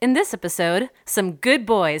In this episode, some good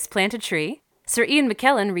boys plant a tree, Sir Ian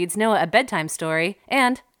McKellen reads Noah a bedtime story,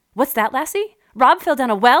 and what's that, Lassie? Rob fell down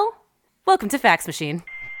a well? Welcome to Fax Machine.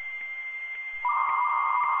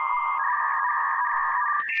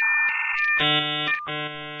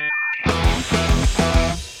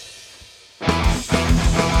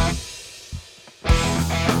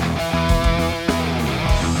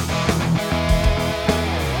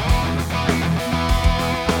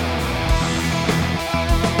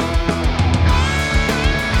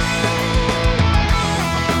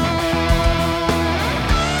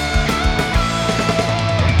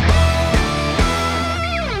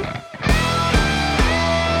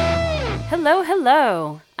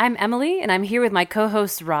 Hello. I'm Emily, and I'm here with my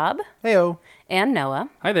co-hosts Rob. Heyo. And Noah.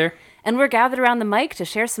 Hi there. And we're gathered around the mic to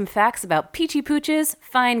share some facts about peachy pooches,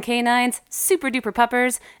 fine canines, super duper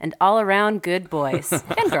puppers, and all around good boys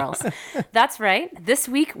and girls. That's right. This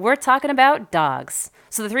week we're talking about dogs.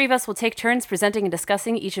 So the three of us will take turns presenting and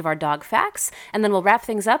discussing each of our dog facts, and then we'll wrap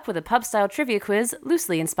things up with a pub-style trivia quiz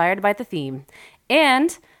loosely inspired by the theme.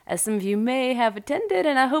 And as some of you may have attended,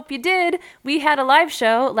 and I hope you did, we had a live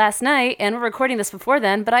show last night, and we're recording this before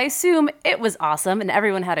then, but I assume it was awesome, and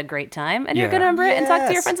everyone had a great time, and you're going to remember it and talk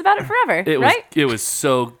to your friends about it forever, right? It was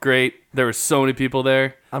so great. There were so many people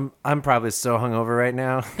there. I'm probably so hungover right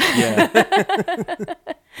now. Yeah.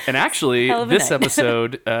 And actually, this night.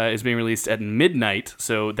 episode is being released at midnight.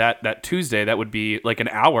 So that Tuesday, that would be like an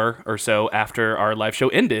hour or so after our live show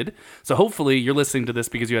ended. So hopefully you're listening to this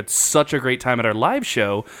because you had such a great time at our live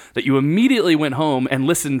show that you immediately went home and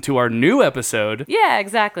listened to our new episode. Yeah,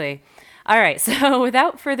 exactly. All right, so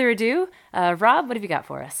without further ado, Rob, what have you got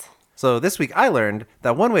for us? So this week I learned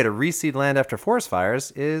that one way to reseed land after forest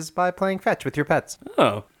fires is by playing fetch with your pets.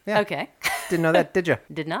 Oh. Yeah. Okay. Didn't know that, did you?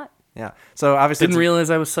 Did not. Yeah. So obviously Didn't realize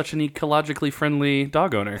I was such an ecologically friendly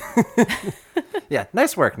dog owner. Yeah,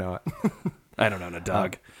 nice work, Noah. I don't own a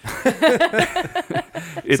dog.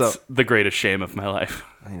 It's the greatest shame of my life.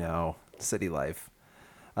 I know, city life.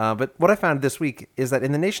 But what I found this week is that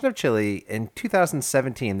in the nation of Chile in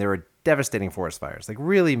 2017, there were devastating forest fires, like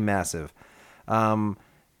really massive.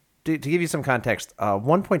 To give you some context,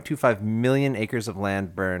 1.25 million acres of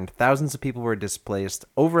land burned, thousands of people were displaced,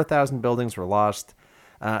 over 1,000 buildings were lost,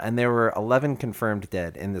 and there were 11 confirmed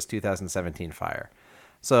dead in this 2017 fire.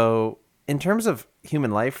 So in terms of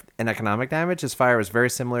human life and economic damage, this fire was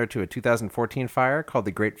very similar to a 2014 fire called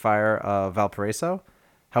the Great Fire of Valparaiso.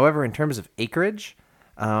 However, in terms of acreage,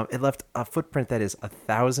 it left a footprint that is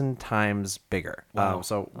 1,000 times bigger. Wow.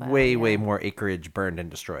 Way more acreage burned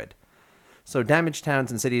and destroyed. So damaged towns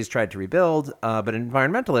and cities tried to rebuild, but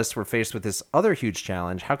environmentalists were faced with this other huge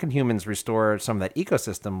challenge. How can humans restore some of that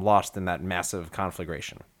ecosystem lost in that massive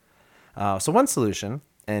conflagration? So one solution,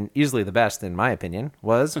 and easily the best in my opinion,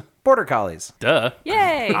 was border collies. Duh.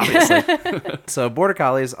 Yay! Obviously. So border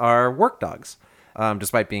collies are work dogs.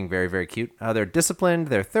 Despite being very, very cute. They're disciplined,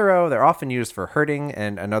 they're thorough, they're often used for herding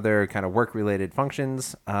and other kind of work-related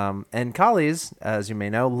functions. And collies, as you may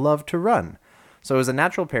know, love to run. So it was a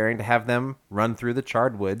natural pairing to have them run through the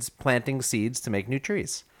charred woods, planting seeds to make new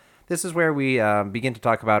trees. This is where we begin to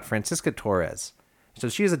talk about Francisca Torres. So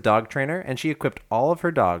she is a dog trainer, and she equipped all of her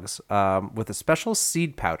dogs with a special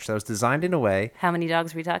seed pouch that was designed in a way. How many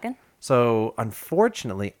dogs are we talking? So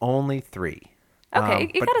unfortunately, only 3.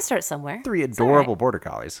 Okay, you but got to start somewhere. 3 It's all adorable right. border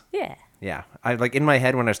collies. Yeah. Yeah, I like in my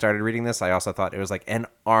head when I started reading this, I also thought it was like an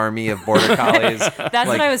army of border collies. That's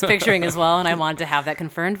what I was picturing as well, and I wanted to have that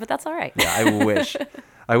confirmed, but that's all right. Yeah,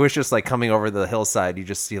 I wish just like coming over the hillside, you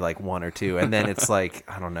just see like 1 or 2, and then it's like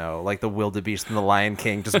I don't know, like the wildebeest and the Lion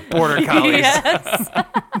King, just border collies. Yes.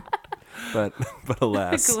 But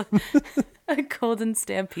alas, A golden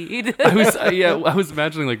stampede. I was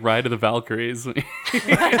imagining like Ride of the Valkyries. Oh,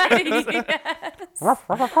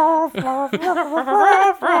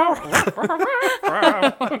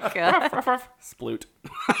 God. Sploot.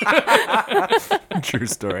 true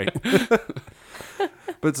story.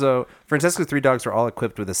 But so Francesca's 3 dogs were all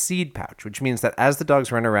equipped with a seed pouch, which means that as the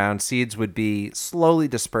dogs run around, seeds would be slowly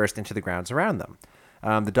dispersed into the grounds around them.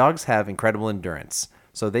 The dogs have incredible endurance,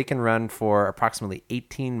 so they can run for approximately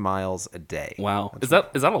 18 miles a day. Wow. Is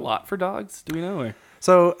that a lot for dogs? Do we know? Or?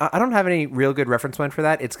 So I don't have any real good reference point for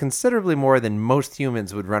that. It's considerably more than most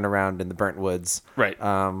humans would run around in the burnt woods. Right.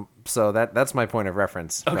 So that's my point of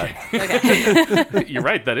reference. Okay. Okay. You're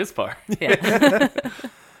right. That is far. Yeah.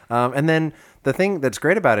 And then the thing that's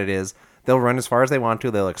great about it is they'll run as far as they want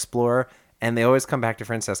to. They'll explore, and they always come back to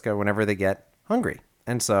Francesca whenever they get hungry.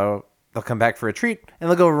 And so they'll come back for a treat, and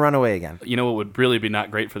they'll go run away again. You know what would really be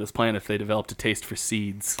not great for this plant if they developed a taste for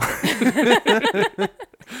seeds.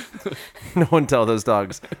 No one tell those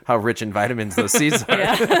dogs how rich in vitamins those seeds are.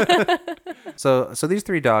 Yeah. So these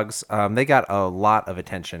three dogs, they got a lot of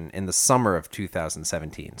attention in the summer of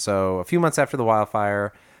 2017. So a few months after the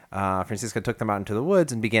wildfire, Francisca took them out into the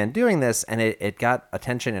woods and began doing this, and it got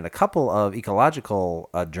attention in a couple of ecological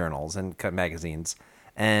journals and magazines,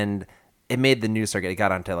 and it made the news circuit. It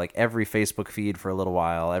got onto like every Facebook feed for a little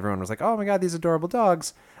while. Everyone was like, "Oh my God, these adorable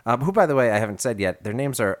dogs!" Who, by the way, I haven't said yet. Their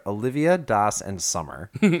names are Olivia, Das, and Summer.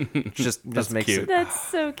 just makes cute. it. That's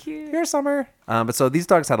so cute. Here, Summer. But so these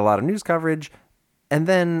dogs had a lot of news coverage, and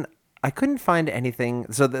then I couldn't find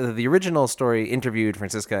anything. So the original story interviewed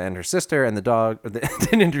Francisca and her sister and the dog.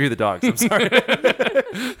 Didn't interview the dogs. I'm sorry,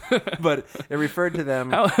 but it referred to them.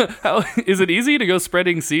 How is it easy to go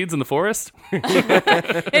spreading seeds in the forest?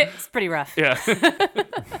 It's pretty rough. Yeah.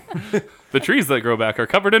 The trees that grow back are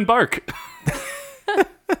covered in bark.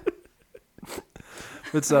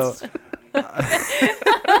 But so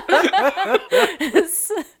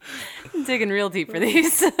Digging real deep for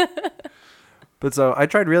these. But so I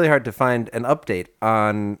tried really hard to find an update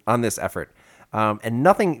on this effort. And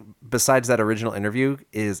nothing besides that original interview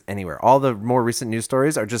is anywhere. All the more recent news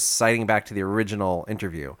stories are just citing back to the original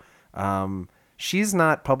interview. She's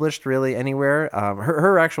not published really anywhere.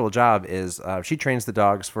 Her actual job is she trains the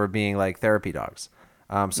dogs for being like therapy dogs.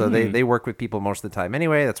 So they work with people most of the time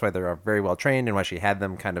anyway. That's why they're very well trained and why she had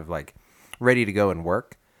them kind of like ready to go and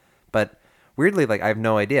work. But weirdly, like I have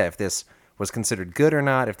no idea if this was considered good or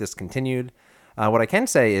not, if this continued. What I can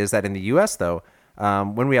say is that in the U.S., though,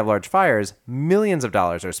 when we have large fires, millions of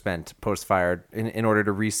dollars are spent post-fire in order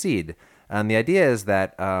to reseed. And the idea is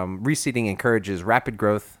that reseeding encourages rapid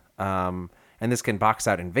growth, and this can box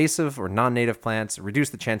out invasive or non-native plants, reduce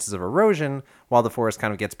the chances of erosion while the forest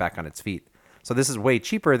kind of gets back on its feet. So this is way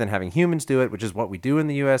cheaper than having humans do it, which is what we do in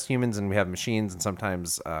the U.S., humans, and we have machines, and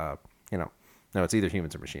sometimes, no, it's either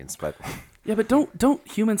humans or machines, but... Yeah, but don't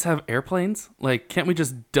humans have airplanes? Like, can't we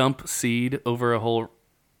just dump seed over a whole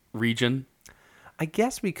region? I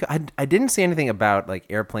guess we could. I didn't see anything about like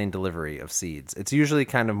airplane delivery of seeds. It's usually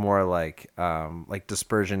kind of more like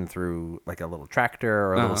dispersion through like a little tractor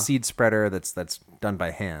or a little seed spreader that's done by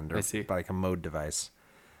hand or by like a mowed device.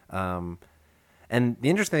 And the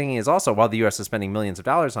interesting thing is also, while the U.S. is spending millions of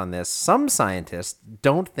dollars on this, some scientists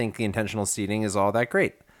don't think the intentional seeding is all that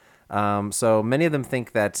great. So many of them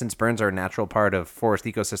think that since burns are a natural part of forest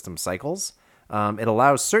ecosystem cycles, it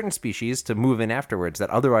allows certain species to move in afterwards that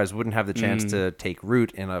otherwise wouldn't have the chance to take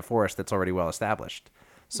root in a forest that's already well established.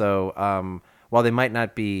 So while they might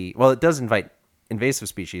not be, well, it does invite invasive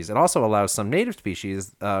species. It also allows some native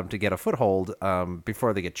species to get a foothold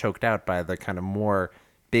before they get choked out by the kind of more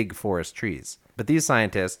big forest trees. But these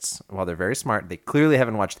scientists, while they're very smart, they clearly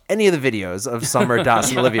haven't watched any of the videos of Summer, Das,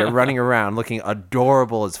 and Olivia running around looking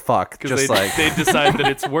adorable as fuck. Just they decide that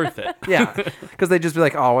it's worth it. Yeah, because they just be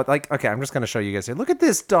like, oh, like, okay, I'm just going to show you guys here. Look at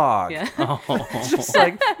this dog. Yeah. It's just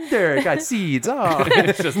like, there, it got seeds. Oh.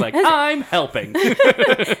 It's just like, I'm helping.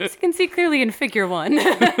 As you can see clearly in figure 1.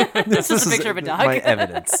 This is a picture of a dog. My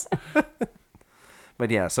evidence. But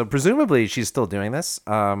yeah, so presumably she's still doing this.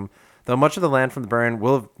 Though much of the land from the burn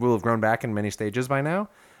will have grown back in many stages by now.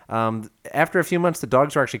 After a few months, the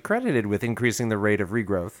dogs are actually credited with increasing the rate of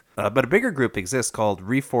regrowth. But a bigger group exists called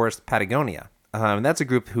Reforest Patagonia. And that's a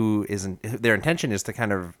group their intention is to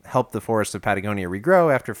kind of help the forests of Patagonia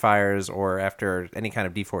regrow after fires or after any kind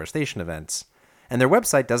of deforestation events. And their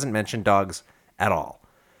website doesn't mention dogs at all.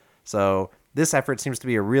 So this effort seems to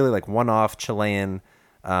be a really like one-off Chilean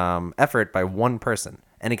effort by one person.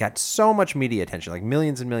 And it got so much media attention, like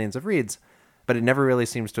millions and millions of reads, but it never really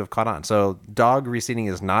seems to have caught on. So dog reseeding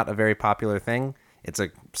is not a very popular thing. It's a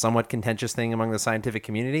somewhat contentious thing among the scientific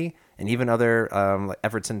community, and even other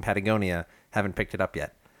efforts in Patagonia haven't picked it up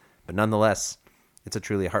yet. But nonetheless, it's a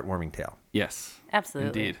truly heartwarming tale. Yes.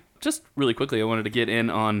 Absolutely. Indeed. Just really quickly, I wanted to get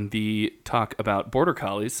in on the talk about border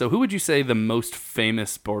collies. So who would you say the most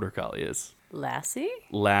famous border collie is? Lassie?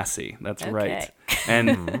 Lassie. That's Okay. right.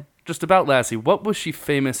 And just about Lassie, what was she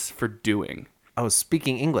famous for doing? Oh,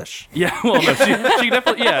 speaking English. Yeah, well, no, she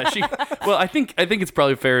definitely, well, I think it's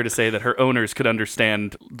probably fair to say that her owners could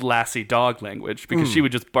understand Lassie dog language because she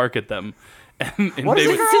would just bark at them. And What they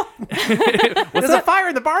is it, girl? There's a fire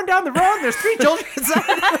in the barn down the road. There's 3 children inside.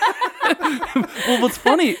 Well, what's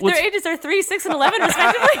funny... Their ages are 3, 6, and 11,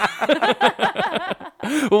 respectively.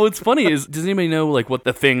 Well, what's funny is, does anybody know like what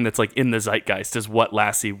the thing that's like in the zeitgeist is what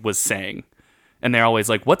Lassie was saying? And they're always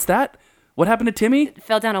like, what's that? What happened to Timmy?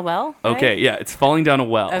 Fell down a well. Right? Okay, yeah, it's falling down a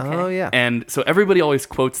well. Okay. Oh, yeah. And so everybody always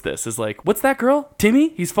quotes this as like, what's that girl? Timmy?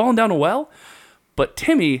 He's fallen down a well? But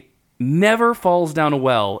Timmy never falls down a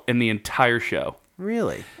well in the entire show.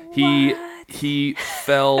 Really? He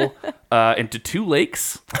fell into 2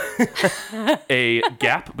 lakes, a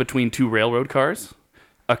gap between 2 railroad cars,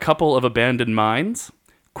 a couple of abandoned mines,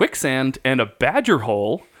 quicksand, and a badger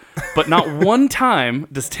hole. But not one time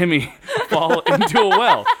does Timmy fall into a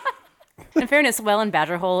well. In fairness, well and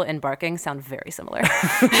badger hole and barking sound very similar.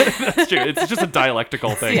 That's true. It's just a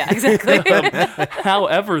dialectical thing. Yeah, exactly.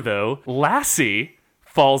 However, though, Lassie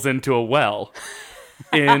falls into a well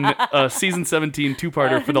in a season 17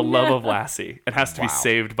 two-parter for the love of Lassie. It has to be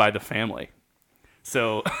saved by the family.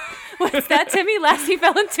 So, What's that, Timmy? Lassie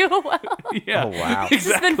fell into a well. yeah. Oh, wow. It's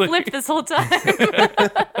just been Exactly. flipped this whole time.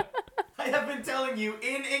 I have been telling you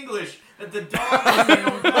in English that the dog is in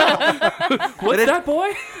a well. What's that,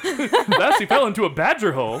 boy? Lassie fell into a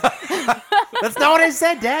badger hole. That's not what I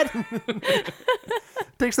said, Dad.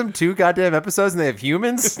 Takes them 2 goddamn episodes and they have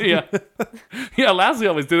humans? Yeah. Yeah, Lassie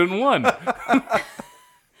always did it in 1.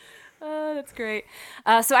 That's great.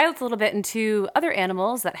 So I looked a little bit into other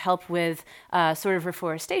animals that help with sort of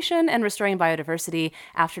reforestation and restoring biodiversity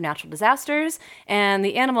after natural disasters. And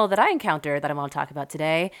the animal that I encountered that I want to talk about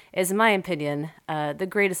today is, in my opinion, the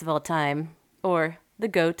greatest of all time, or the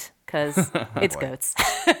goat, because it's goats.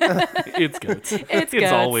 It's goats. It's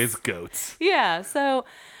goats. Always goats. Yeah, so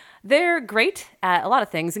they're great at a lot of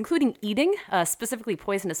things, including eating, specifically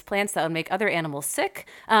poisonous plants that would make other animals sick,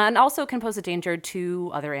 and also can pose a danger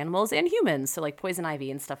to other animals and humans, so like poison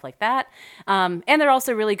ivy and stuff like that. And they're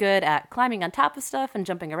also really good at climbing on top of stuff and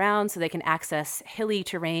jumping around, so they can access hilly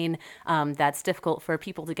terrain that's difficult for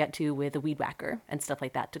people to get to with a weed whacker and stuff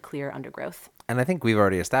like that to clear undergrowth. And I think we've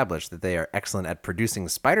already established that they are excellent at producing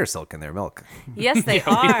spider silk in their milk. Yes, they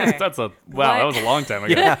are. That's a wow. That was a long time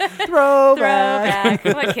ago. Throwback.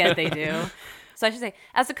 Throwback. What can't they do? So I should say,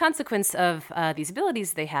 as a consequence of these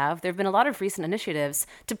abilities they have, there have been a lot of recent initiatives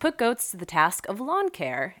to put goats to the task of lawn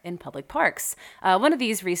care in public parks. One of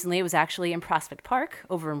these recently was actually in Prospect Park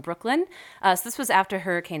over in Brooklyn. So this was after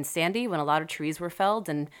Hurricane Sandy, when a lot of trees were felled,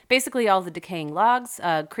 and basically all the decaying logs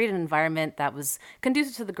created an environment that was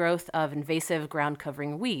conducive to the growth of invasive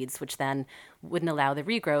ground-covering weeds, which then wouldn't allow the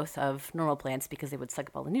regrowth of normal plants because they would suck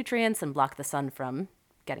up all the nutrients and block the sun from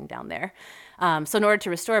getting down there. So in order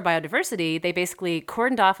to restore biodiversity, they basically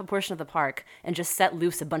cordoned off a portion of the park and just set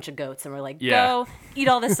loose a bunch of goats and were like, go eat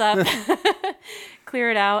all this up,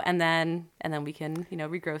 clear it out, and then we can,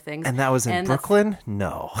 regrow things. And that was in Brooklyn?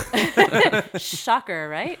 No. Shocker,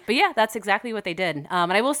 right? But yeah, that's exactly what they did.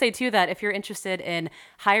 And I will say too that if you're interested in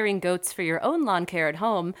hiring goats for your own lawn care at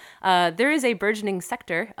home, there is a burgeoning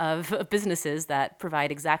sector of businesses that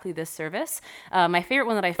provide exactly this service. My favorite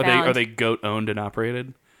one that I found. Are they goat owned and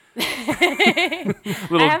operated?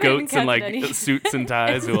 Little goats in like suits and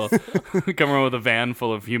ties who will come around with a van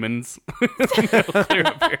full of humans. Clear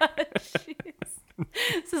up here.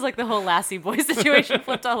 This is like the whole Lassie boy situation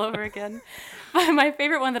flipped all over again. But my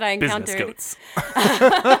favorite one that I encountered. Business goats.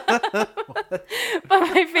 But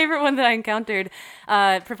my favorite one that I encountered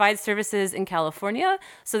provides services in California.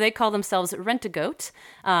 So they call themselves Rent-A-Goat.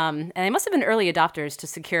 And they must have been early adopters to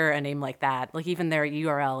secure a name like that. Like even their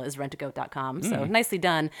URL is rentagoat.com. So nicely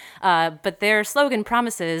done. But their slogan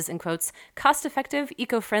promises, in quotes, cost-effective,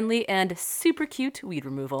 eco-friendly, and super cute weed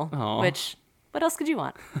removal. Aww. Which, what else could you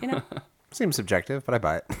want? Seems subjective, but I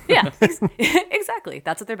buy it. Yeah, exactly.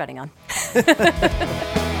 That's what they're betting on.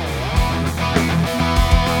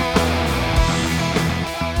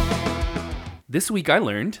 This week I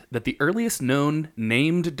learned that the earliest known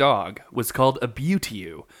named dog was called a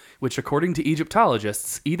Butiou, which according to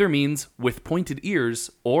Egyptologists either means with pointed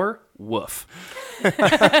ears or woof.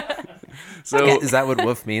 So Is that what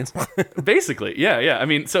woof means? basically, yeah. I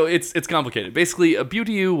mean, so it's complicated. Basically, a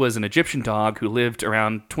Butiou was an Egyptian dog who lived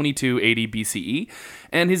around 2280 BCE,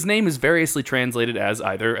 and his name is variously translated as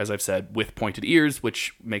either, as I've said, with pointed ears,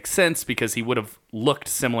 which makes sense because he would have looked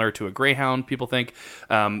similar to a greyhound, people think.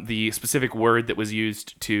 The specific word that was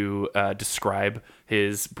used to describe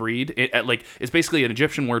his breed, it's basically an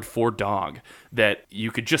Egyptian word for dog that you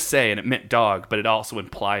could just say and it meant dog, but it also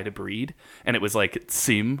implied a breed, and it was like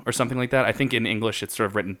Sim or something like that. I think in English it's sort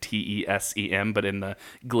of written T-E-S-E-M, but in the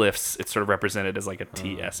glyphs it's sort of represented as like a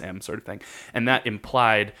T-S-M sort of thing, and that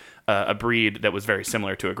implied a breed that was very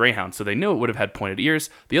similar to a greyhound, so they knew it would have had pointed ears.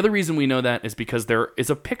 The other reason we know that is because there is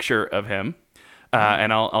a picture of him,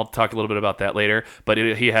 and I'll talk a little bit about that later, but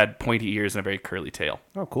he had pointy ears and a very curly tail.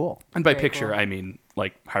 Oh, cool. And by Very picture, cool. I mean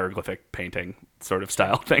like hieroglyphic painting, sort of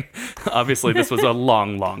style thing. Obviously, this was a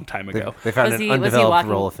long time ago. They found Was an he undeveloped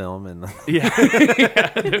walking- roll of film, and Yeah.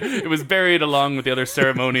 It was buried along with the other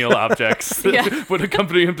ceremonial objects that Yeah. would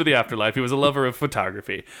accompany him to the afterlife. He was a lover of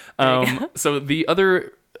photography. So the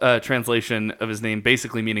other translation of his name,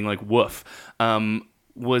 basically meaning like woof,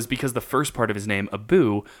 was because the first part of his name,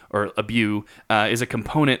 Abu, or Abu, is a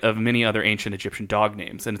component of many other ancient Egyptian dog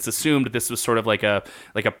names, and it's assumed that this was sort of like a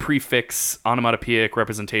prefix onomatopoeic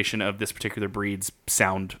representation of this particular breed's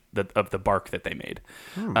sound of the bark that they made.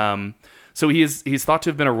 So he's thought to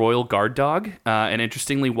have been a royal guard dog, and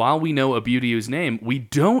interestingly, while we know Abudiu's name, we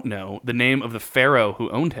don't know the name of the pharaoh who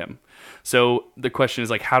owned him. So the question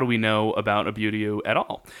is, like, how do we know about Abudiu at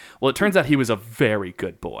all? Well, it turns out he was a very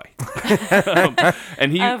good boy.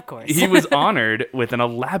 And Of course. he was honored with an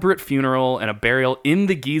elaborate funeral and a burial in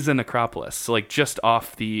the Giza necropolis, so like just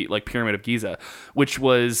off the Pyramid of Giza, which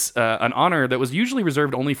was an honor that was usually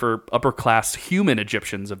reserved only for upper-class human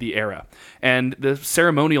Egyptians of the era. And the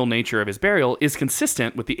ceremonial nature of his burial is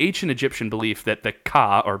consistent with the ancient Egyptian belief that the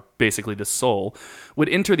Ka, or basically the soul, would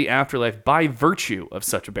enter the afterlife by virtue of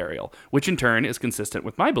such a burial, which in turn is consistent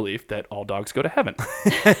with my belief that all dogs go to heaven.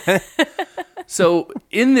 So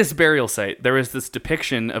in this burial site, there is this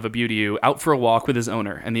depiction of Abudiu out for a walk with his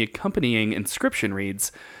owner, and the accompanying inscription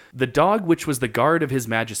reads, "The dog which was the guard of His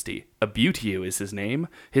Majesty, Abudiu is his name.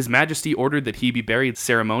 His Majesty ordered that he be buried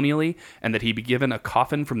ceremonially, and that he be given a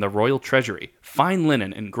coffin from the royal treasury, fine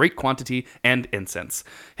linen in great quantity, and incense.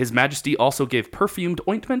 His Majesty also gave perfumed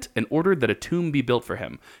ointment, and ordered that a tomb be built for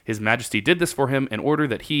him. His Majesty did this for him in order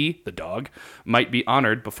that he, the dog, might be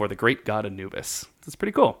honored before the great god Anubis." That's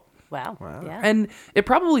pretty cool. Wow. Yeah. And it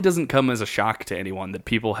probably doesn't come as a shock to anyone that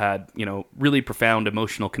people had, really profound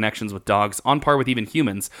emotional connections with dogs on par with even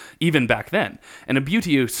humans, even back then. And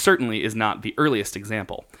Abudiu certainly is not the earliest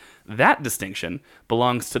example. That distinction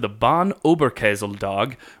belongs to the Bahn Oberkesel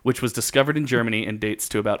dog, which was discovered in Germany and dates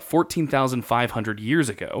to about 14,500 years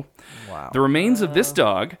ago. Wow. The remains of this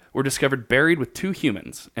dog were discovered buried with two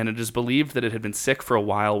humans, and it is believed that it had been sick for a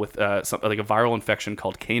while with something like a viral infection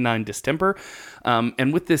called canine distemper.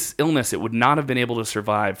 And with this illness, it would not have been able to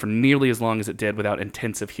survive for nearly as long as it did without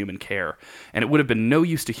intensive human care. And it would have been no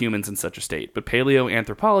use to humans in such a state. But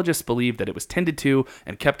paleoanthropologists believe that it was tended to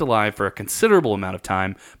and kept alive for a considerable amount of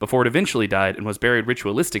time before it eventually died and was buried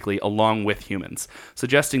ritualistically along with humans,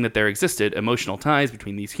 suggesting that there existed emotional ties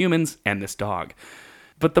between these humans and this dog.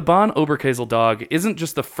 But the Bahn Oberkesel dog isn't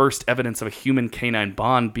just the first evidence of a human-canine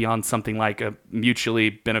bond beyond something like a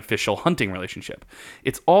mutually beneficial hunting relationship.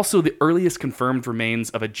 It's also the earliest confirmed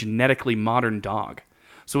remains of a genetically modern dog.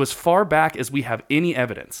 So as far back as we have any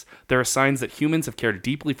evidence, there are signs that humans have cared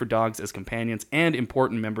deeply for dogs as companions and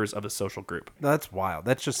important members of the social group. That's wild.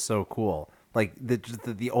 That's just so cool. Like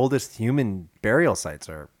the oldest human burial sites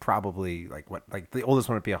are probably like the oldest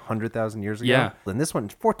one would be 100,000 years ago. Yeah. And this one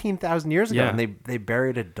 14,000 years ago, Yeah. and they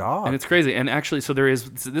buried a dog. And it's crazy. And actually, so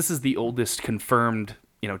this is the oldest confirmed,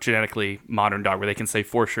 genetically modern dog where they can say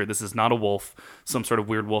for sure this is not a wolf, some sort of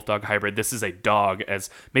weird wolf dog hybrid. This is a dog, as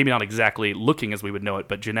maybe not exactly looking as we would know it,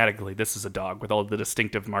 but genetically this is a dog with all the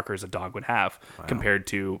distinctive markers a dog would have compared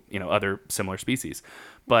to, other similar species.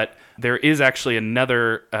 But there is actually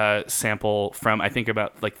another sample from, I think,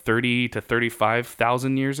 about like 30 to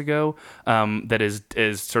 35,000 years ago that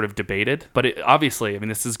is sort of debated. But obviously,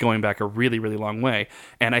 this is going back a really, really long way.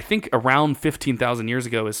 And I think around 15,000 years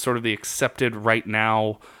ago is sort of the accepted right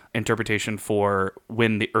now interpretation for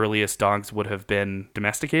when the earliest dogs would have been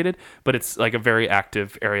domesticated. But it's like a very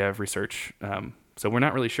active area of research. So we're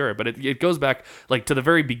not really sure, but it goes back like to the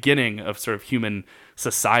very beginning of sort of human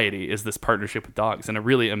society is this partnership with dogs in a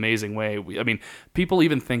really amazing way. People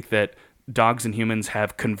even think that dogs and humans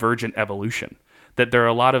have convergent evolution, that there are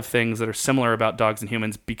a lot of things that are similar about dogs and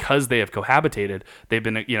humans because they have cohabitated. They've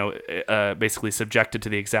been, basically subjected to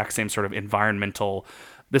the exact same sort of environmental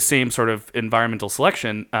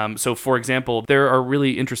selection. So, for example, there are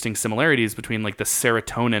really interesting similarities between like the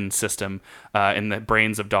serotonin system in the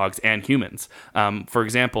brains of dogs and humans. For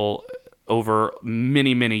example, over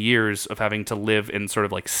many, many years of having to live in sort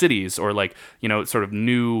of like cities or like, sort of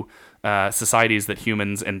new societies that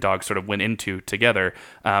humans and dogs sort of went into together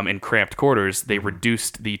in cramped quarters, they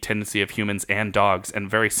reduced the tendency of humans and dogs in a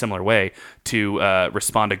very similar way to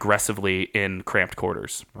respond aggressively in cramped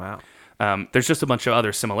quarters. Wow. There's just a bunch of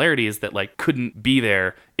other similarities that like couldn't be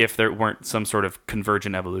there if there weren't some sort of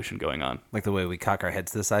convergent evolution going on. Like the way we cock our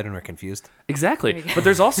heads to the side when we're confused. Exactly. But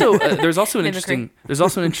there's also an Mimicry.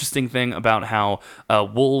 interesting thing about how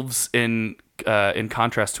wolves in in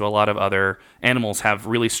contrast to a lot of other animals, have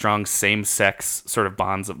really strong same-sex sort of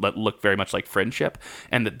bonds that look very much like friendship,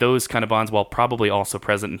 and that those kind of bonds, while probably also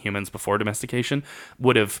present in humans before domestication,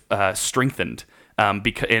 would have strengthened.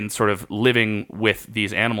 In sort of living with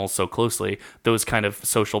these animals so closely, those kind of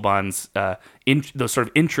social bonds, those sort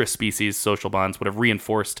of intraspecies social bonds would have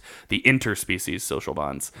reinforced the interspecies social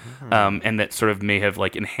bonds, and that sort of may have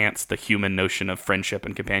like enhanced the human notion of friendship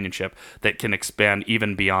and companionship that can expand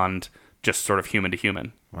even beyond just sort of human to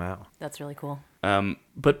human. Wow. That's really cool.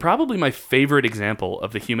 But probably my favorite example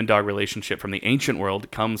of the human-dog relationship from the ancient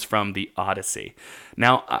world comes from the Odyssey.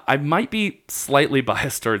 Now, I might be slightly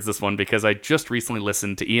biased towards this one because I just recently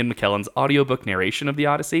listened to Ian McKellen's audiobook narration of the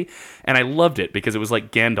Odyssey, and I loved it because it was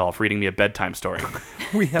like Gandalf reading me a bedtime story.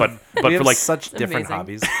 We have such different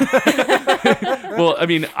amazing. hobbies. Well, I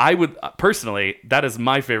mean, I would personally, that is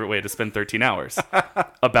my favorite way to spend 13 hours,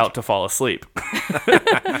 about to fall asleep.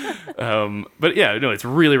 But yeah, no, it's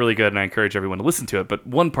really, really good, and I encourage everyone to listen to it. But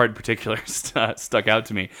one part in particular stuck out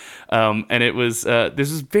to me, and it was there's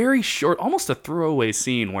this very short, almost a throwaway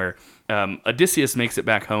scene where Odysseus makes it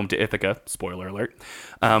back home to Ithaca. Spoiler alert.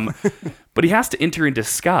 But he has to enter in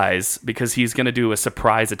disguise because he's going to do a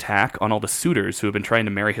surprise attack on all the suitors who have been trying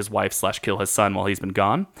to marry his wife / kill his son while he's been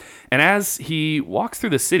gone. And as he walks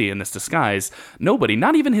through the city in this disguise, nobody,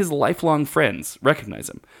 not even his lifelong friends, recognize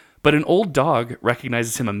him. But an old dog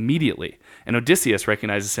recognizes him immediately, and Odysseus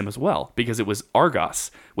recognizes him as well, because it was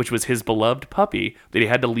Argos, which was his beloved puppy that he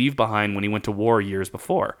had to leave behind when he went to war years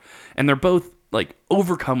before. And they're both like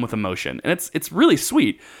overcome with emotion, and it's really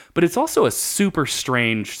sweet, but it's also a super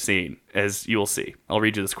strange scene, as you'll see. I'll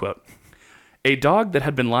read you this quote. A dog that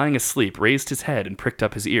had been lying asleep raised his head and pricked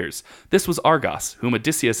up his ears. This was Argos, whom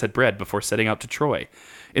Odysseus had bred before setting out to Troy.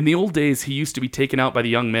 In the old days, he used to be taken out by the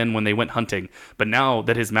young men when they went hunting, but now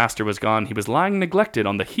that his master was gone, he was lying neglected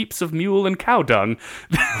on the heaps of mule and cow dung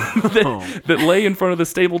that lay in front of the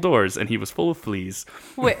stable doors, and he was full of fleas.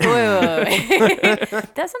 Wait.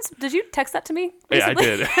 That sounds. Did you text that to me recently?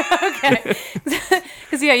 Yeah, I did. Okay.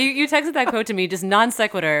 Because you texted that quote to me, just non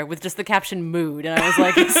sequitur with just the caption "mood," and I was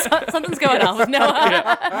like, something's going on with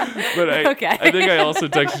Noah. But Okay. I think I also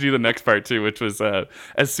texted you the next part too, which was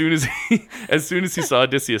as soon as he saw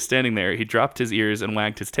Odysseus standing there, he dropped his ears and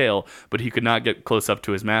wagged his tail, but he could not get close up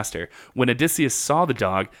to his master. When Odysseus saw the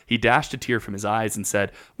dog, he dashed a tear from his eyes and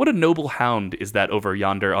said, "What a noble hound is that over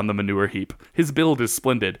yonder on the manure heap. His build is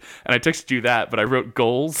splendid." And I texted you that, but I wrote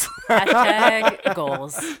goals. Hashtag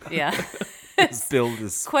goals. Yeah. Build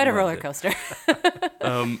is Quite a roller coaster.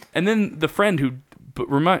 And then the friend who,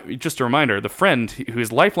 just a reminder, the friend,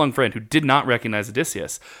 his lifelong friend who did not recognize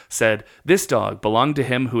Odysseus, said, "This dog belonged to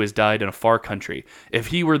him who has died in a far country. If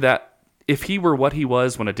he were what he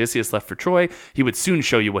was when Odysseus left for Troy, he would soon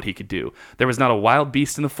show you what he could do. There was not a wild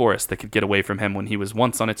beast in the forest that could get away from him when he was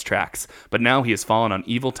once on its tracks. But now he has fallen on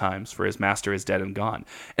evil times, for his master is dead and gone."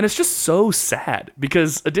 And it's just so sad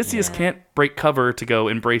because Odysseus can't break cover to go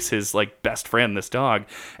embrace his like best friend, this dog.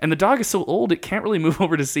 And the dog is so old it can't really move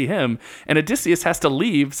over to see him. And Odysseus has to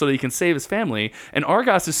leave so that he can save his family. And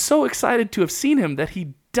Argos is so excited to have seen him that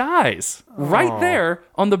he dies right there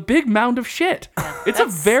on the big mound of shit. It's a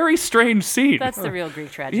very strange scene. That's the real Greek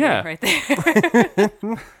tragedy Yeah. right there.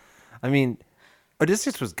 I mean,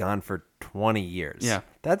 Odysseus was gone for 20 years. Yeah.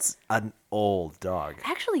 That's an old dog.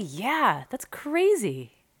 Actually, yeah, that's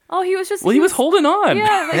crazy. Oh, he was just. Well, he was holding on.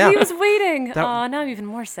 Yeah, like Yeah. he was waiting. That- Oh, now I'm even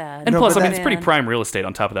more sad. And No, plus, but I mean, it's pretty Man. prime real estate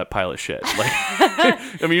on top of that pile of shit. Like,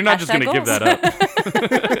 I mean, you're not just going to give Hashtag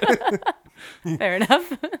that up. Fair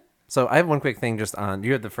enough. So I have one quick thing just on,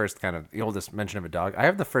 you had the oldest mention of a dog. I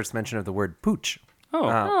have the first mention of the word pooch.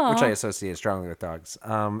 Which I associate strongly with dogs.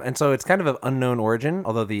 And so it's kind of an unknown origin,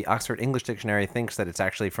 although the Oxford English Dictionary thinks that it's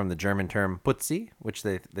actually from the German term putzi, which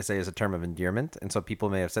they say is a term of endearment. And so people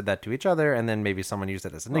may have said that to each other, and then maybe someone used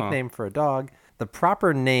it as a nickname for a dog. The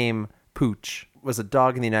proper name, pooch, was a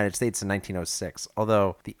dog in the United States in 1906,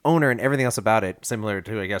 although the owner and everything else about it, similar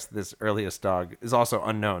to, I guess, this earliest dog, is also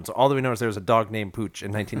unknown. So all that we know is there was a dog named Pooch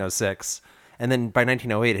in 1906. And then by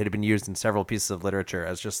 1908, it had been used in several pieces of literature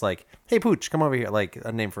as just like, "Hey, Pooch, come over here," like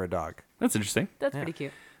a name for a dog. That's interesting. That's pretty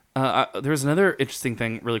cute. There was another interesting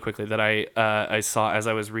thing, really quickly, that I saw as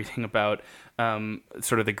I was reading about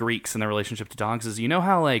sort of the Greeks and their relationship to dogs. Is, you know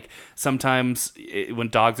how like sometimes when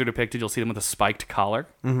dogs are depicted, you'll see them with a spiked collar.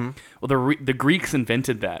 Mm-hmm. Well, the Greeks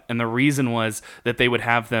invented that, and the reason was that they would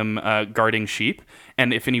have them guarding sheep,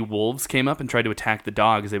 and if any wolves came up and tried to attack the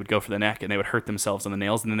dogs, they would go for the neck and they would hurt themselves on the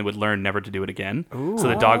nails, and then they would learn never to do it again. Ooh. So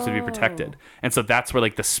the dogs would be protected, and so that's where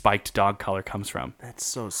like the spiked dog collar comes from. That's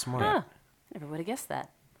so smart. Huh. Never would have guessed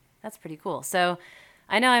that. That's pretty cool. So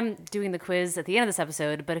I know I'm doing the quiz at the end of this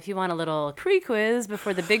episode, but if you want a little pre-quiz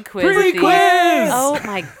before the big quiz. Oh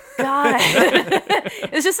my God.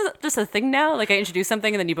 It's just a thing now? Like I introduce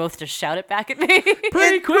something and then you both just shout it back at me?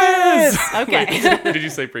 Pre-quiz! Okay. Did you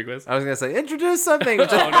say pre-quiz? I was going to say, introduce something,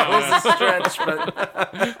 which was a stretch,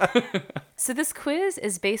 but... So this quiz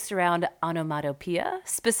is based around onomatopoeia,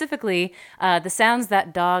 specifically the sounds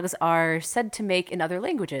that dogs are said to make in other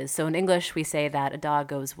languages. So in English, we say that a dog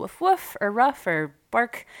goes woof woof or ruff or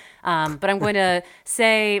bark. But I'm going to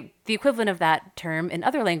say the equivalent of that term in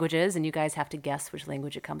other languages, and you guys have to guess which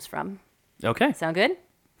language it comes from. Okay. Sound good?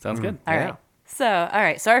 Sounds good. All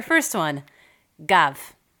right. So our first one,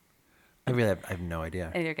 gav. I have no idea.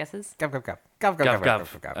 Any other guesses? Gav, gav, gav. Gav, gav, Gav, gav,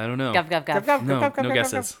 gav. gav, gav. I don't know. Gav, gav, gav. Gav, gav, No, gav, gav, no gav,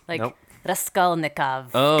 gav, guesses. gav. Like Nope.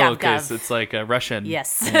 Raskolnikov. Oh, gav, okay. gav. So it's like Russian.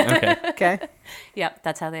 Yes. Okay. Okay. Yep,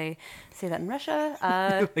 that's how they say that in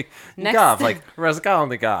Russia. Next. Gav, like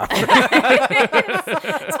Raskolnikov. That's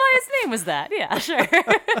why his name was that. Yeah, sure.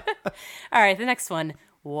 All right, the next one.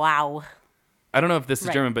 Wow. I don't know if this is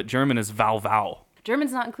Right. German, but German is Val Val.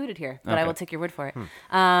 German's not included here, but I Okay. will take your word for it.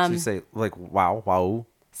 So you say, like, wow, wow.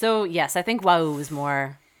 So, yes, I think wow is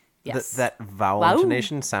more. Yes. That vowel Wow.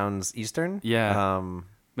 intonation sounds Eastern. Yeah.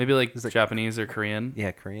 Maybe like Japanese or Korean.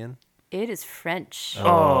 Yeah, Korean. It is French.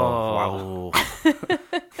 Oh,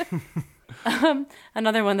 wow.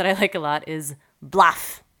 Another one that I like a lot is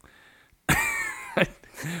bluff.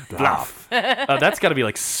 Bluff. That's got to be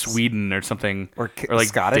like Sweden or something. Or like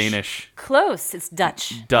Scottish? Danish. Close. It's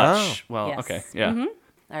Dutch. Dutch. Well, Yes. okay. Yeah. All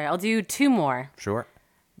right, I'll do two more. Sure.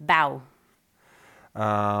 Bow.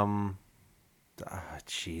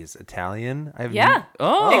 Jeez, Italian. I have Yeah.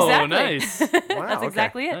 Oh, Exactly. nice. Wow, That's okay.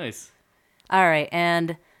 exactly it. Nice. All right,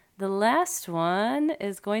 and the last one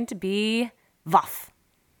is going to be Voff.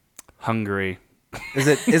 Hungary. Is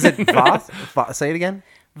it Voth? Say it again.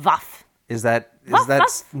 Voff. Is that Voth,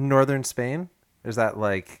 Voth. northern Spain? Is that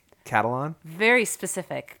like Catalan? Very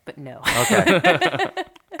specific, but no. Okay.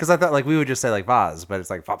 Because I thought like we would just say like Vaz, but it's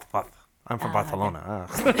like Voth, Voth. I'm from Barcelona.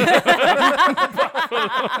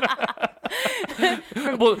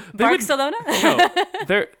 Well, they would, Barcelona? no,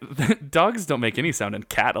 they're, dogs don't make any sound in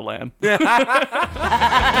Catalan.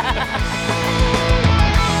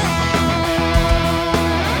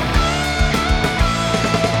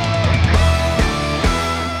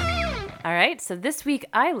 All right, so this week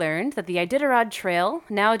I learned that the Iditarod Trail,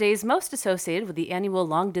 nowadays most associated with the annual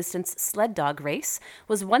long-distance sled dog race,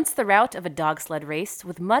 was once the route of a dog sled race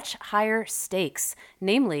with much higher stakes,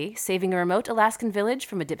 namely saving a remote Alaskan village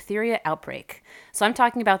from a diphtheria outbreak. So I'm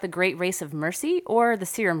talking about the Great Race of Mercy, or the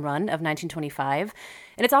Serum Run of 1925,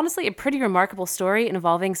 and it's honestly a pretty remarkable story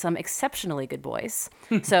involving some exceptionally good boys.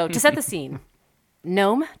 So to set the scene,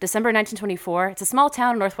 Nome, December 1924. It's a small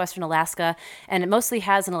town in northwestern Alaska, and it mostly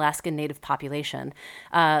has an Alaskan Native population.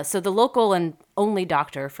 So the local and only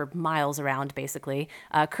doctor for miles around, basically,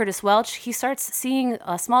 Curtis Welch, he starts seeing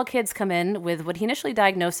small kids come in with what he initially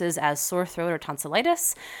diagnoses as sore throat or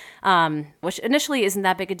tonsillitis, which initially isn't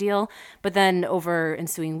that big a deal, but then over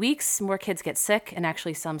ensuing weeks, more kids get sick, and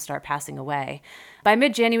actually some start passing away. By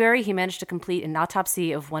mid-January, he managed to complete an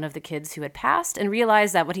autopsy of one of the kids who had passed and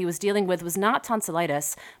realized that what he was dealing with was not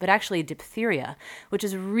tonsillitis, but actually diphtheria, which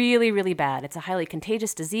is really, really bad. It's a highly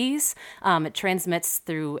contagious disease. It transmits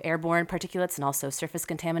through airborne particulates and also surface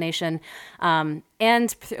contamination.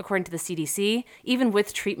 And according to the CDC, even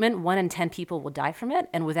with treatment, 1 in 10 people will die from it,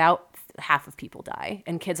 and without, half of people die.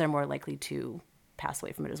 And kids are more likely to pass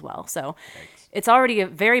away from it as well. So it's already a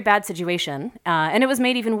very bad situation. And it was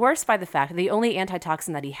made even worse by the fact that the only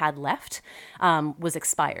antitoxin that he had left was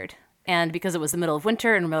expired. And because it was the middle of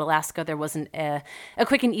winter in remote Alaska, there wasn't a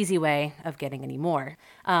quick and easy way of getting any more.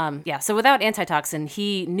 So without antitoxin,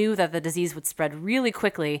 he knew that the disease would spread really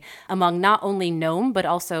quickly among not only Nome, but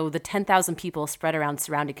also the 10,000 people spread around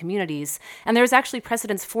surrounding communities. And there was actually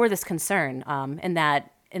precedence for this concern in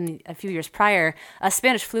that in a few years prior, a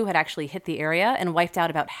Spanish flu had actually hit the area and wiped out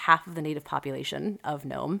about half of the native population of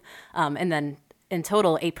Nome. And then in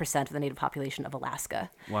total, 8% of the native population of Alaska.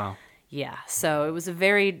 Wow. Yeah, so it was a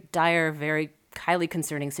very dire, very highly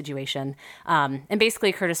concerning situation. And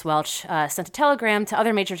basically, Curtis Welch sent a telegram to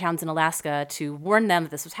other major towns in Alaska to warn them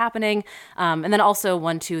that this was happening, and then also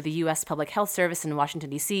one to the U.S. Public Health Service in Washington,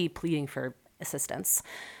 D.C., pleading for assistance.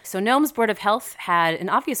 So Nome's Board of Health had an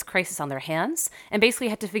obvious crisis on their hands and basically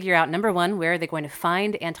had to figure out, number one, where are they going to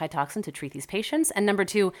find antitoxin to treat these patients? And number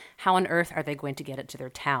two, how on earth are they going to get it to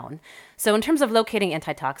their town? So in terms of locating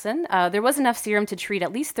antitoxin, there was enough serum to treat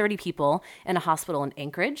at least 30 people in a hospital in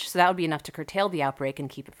Anchorage. So that would be enough to curtail the outbreak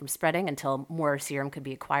and keep it from spreading until more serum could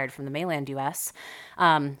be acquired from the mainland U.S.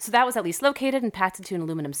 So that was at least located and packed into an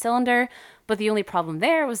aluminum cylinder. But the only problem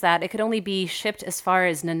there was that it could only be shipped as far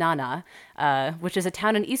as Nenana, which is a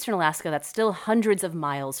town in eastern Alaska that's still hundreds of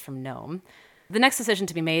miles from Nome. The next decision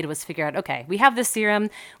to be made was figure out, okay, we have this serum.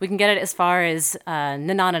 We can get it as far as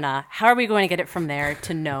Nenana. How are we going to get it from there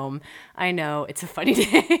to Nome? I know, it's a funny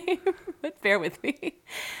name, but bear with me.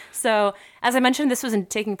 So, as I mentioned, this was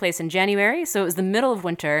taking place in January, so it was the middle of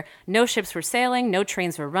winter. No ships were sailing, no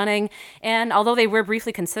trains were running, and although they were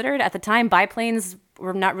briefly considered, at the time, biplanes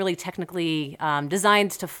were not really technically designed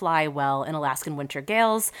to fly well in Alaskan winter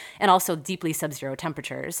gales and also deeply sub-zero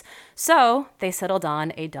temperatures. So they settled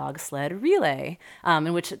on a dog sled relay,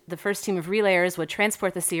 in which the first team of relayers would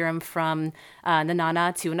transport the serum from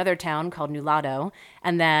Nenana to another town called Nulato,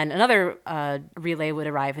 and then another relay would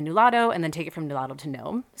arrive in Nulato and then take it from Nulato to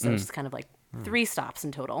Nome. So it's kind of like 3 stops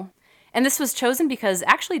in total. And this was chosen because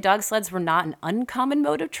actually dog sleds were not an uncommon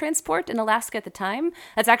mode of transport in Alaska at the time.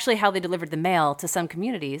 That's actually how they delivered the mail to some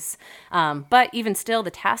communities. But even still,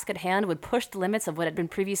 the task at hand would push the limits of what had been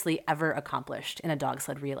previously ever accomplished in a dog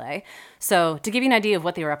sled relay. So to give you an idea of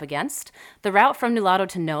what they were up against, the route from Nulato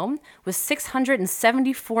to Nome was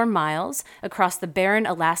 674 miles across the barren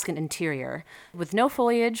Alaskan interior, with no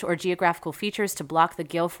foliage or geographical features to block the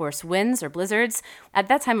gale force winds or blizzards. At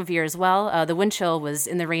that time of year as well, the wind chill was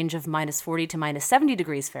in the range of minus 40 to minus 70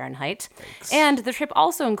 degrees Fahrenheit. Thanks. And the trip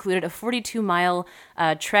also included a 42-mile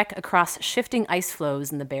trek across shifting ice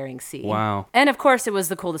floes in the Bering Sea. Wow. And of course, it was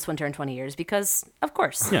the coldest winter in 20 years because, of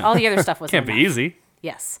course, all the other stuff was Can't be easy.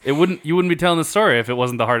 Yes. You wouldn't be telling the story if it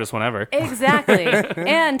wasn't the hardest one ever. Exactly.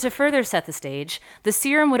 And to further set the stage, the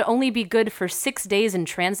serum would only be good for 6 days in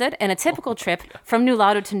transit, and a typical trip from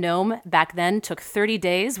Nulato to Nome back then took 30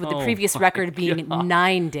 days, with the previous record being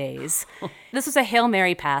 9 days. This was a Hail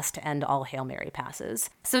Mary pass to end all Hail Mary passes.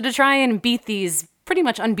 So to try and beat these pretty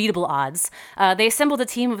much unbeatable odds, they assembled a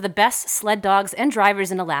team of the best sled dogs and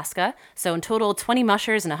drivers in Alaska, so in total 20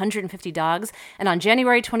 mushers and 150 dogs, and on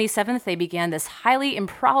January 27th they began this highly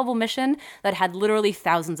improbable mission that had literally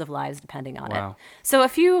thousands of lives depending on it. So a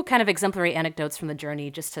few kind of exemplary anecdotes from the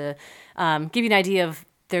journey just to give you an idea of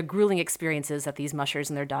their grueling experiences that these mushers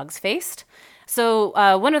and their dogs faced. So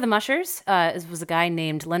one of the mushers was a guy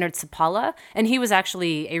named Leonard Sapala, and he was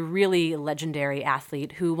actually a really legendary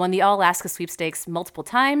athlete who won the All-Alaska Sweepstakes multiple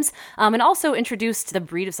times and also introduced the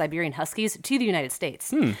breed of Siberian Huskies to the United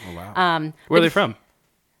States. Oh, wow. Where are they from?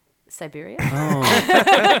 Siberia? Oh.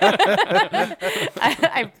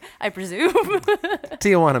 I presume.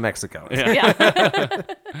 Tijuana, Mexico. Yeah.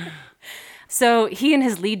 So he and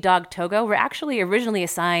his lead dog, Togo, were actually originally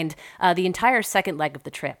assigned the entire second leg of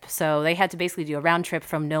the trip. So they had to basically do a round trip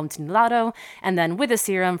from Nome to Nulato, and then with a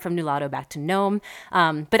serum from Nulato back to Nome.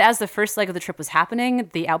 But as the first leg of the trip was happening,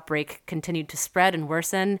 the outbreak continued to spread and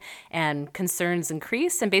worsen, and concerns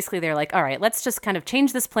increased. And basically they're like, all right, let's just kind of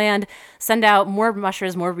change this plan, send out more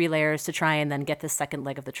mushers, more relayers to try and then get this second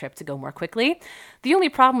leg of the trip to go more quickly. The only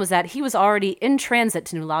problem was that he was already in transit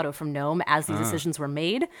to Nulato from Nome as these decisions were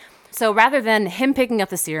made. So rather than him picking up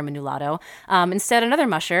the serum in Nulato, instead another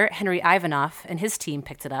musher, Henry Ivanoff, and his team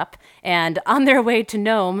picked it up. And on their way to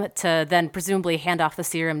Nome to then presumably hand off the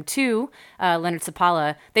serum to Leonard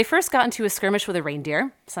Sapala, they first got into a skirmish with a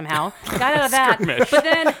reindeer, somehow. Got out of that, but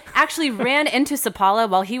then actually ran into Sapala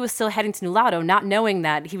while he was still heading to Nulato, not knowing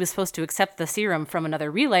that he was supposed to accept the serum from another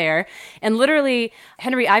relayer. And literally,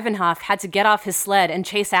 Henry Ivanoff had to get off his sled and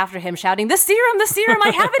chase after him, shouting, the serum,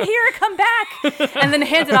 I have it here, come back! And then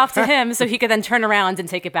hand it off to him so he could then turn around and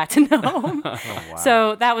take it back to Nome. Oh, wow.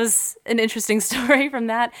 So that was an interesting story from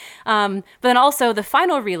that. But then also the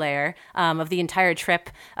final relayer of the entire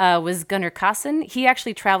trip was Gunnar Kasson. He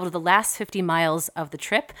actually traveled the last 50 miles of the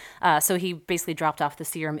trip. So he basically dropped off the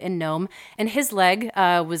serum in Nome. And his leg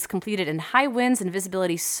was completed in high winds and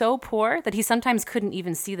visibility so poor that he sometimes couldn't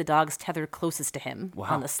even see the dogs tethered closest to him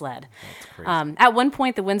on the sled. That's crazy. At one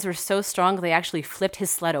point, the winds were so strong they actually flipped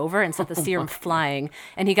his sled over and sent the serum flying.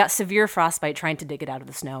 And he got severe frostbite trying to dig it out of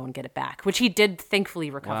the snow and get it back, which he did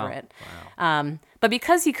thankfully recover it. Wow. But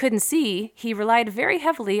because he couldn't see, he relied very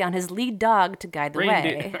heavily on his lead dog to guide the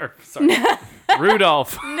way.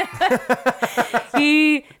 Rudolph.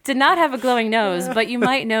 He did not have a glowing nose, but you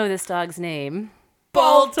might know this dog's name.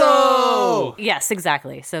 Balto! Yes,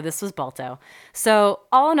 exactly. So this was Balto. So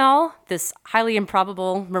all in all, this highly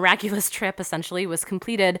improbable, miraculous trip essentially was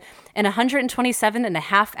completed in 127 and a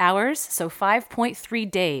half hours, so 5.3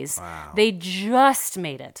 days. Wow. They just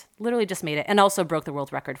made it, literally just made it, and also broke the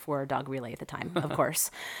world record for a dog relay at the time, of course.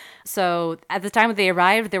 So at the time that they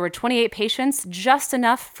arrived, there were 28 patients, just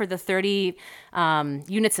enough for the 30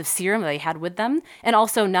 units of serum that they had with them. And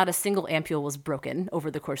also not a single ampule was broken over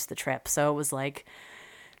the course of the trip. So it was like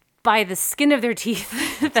by the skin of their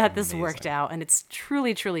teeth that this worked out. And it's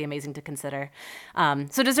truly, truly amazing to consider.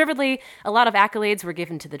 So deservedly, a lot of accolades were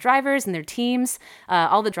given to the drivers and their teams.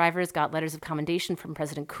 All the drivers got letters of commendation from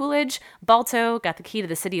President Coolidge. Balto got the key to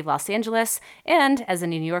the city of Los Angeles. And, as the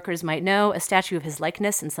New Yorkers might know, a statue of his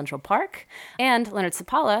likeness in Central Park. And Leonard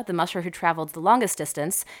Sapala, the musher who traveled the longest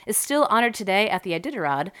distance, is still honored today at the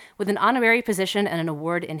Iditarod with an honorary position and an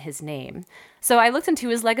award in his name. So I looked into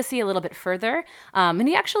his legacy a little bit further, and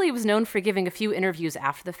he actually was known for giving a few interviews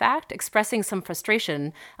after the fact, expressing some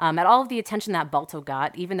frustration at all of the attention that Balto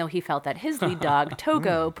got, even though he felt that his lead dog,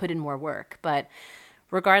 Togo, put in more work. But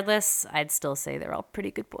regardless, I'd still say they're all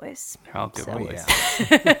pretty good boys. They're all good So- boys.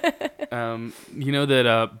 You know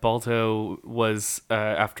that Balto was,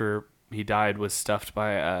 after he died, was stuffed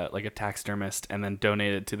by like a taxidermist and then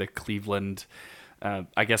donated to the Cleveland,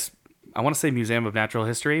 I guess, I want to say Museum of Natural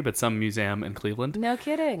History, but some museum in Cleveland. No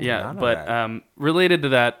kidding. Yeah, None of but that. related to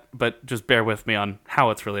that, but just bear with me on how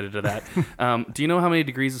it's related to that. Do you know how many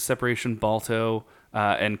degrees of separation Balto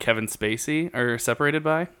and Kevin Spacey are separated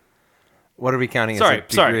by? What are we counting Sorry,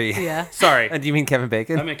 as a degree? Yeah. Sorry. And do you mean Kevin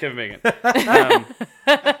Bacon? I mean Kevin Bacon.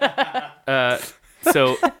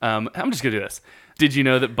 I'm just going to do this. Did you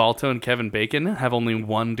know that Balto and Kevin Bacon have only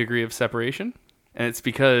 1 degree of separation? And it's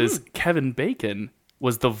because Kevin Bacon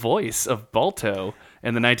was the voice of Balto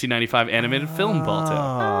in the 1995 animated film Balto.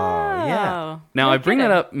 Oh, yeah. Now, No I bring that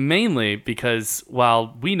kidding. up mainly because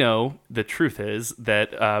while we know the truth is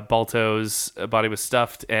that Balto's body was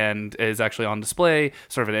stuffed and is actually on display,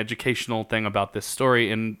 sort of an educational thing about this story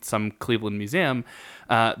in some Cleveland museum,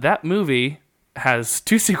 that movie has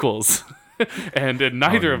 2 sequels. And in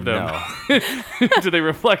neither of them do they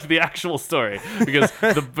reflect the actual story. Because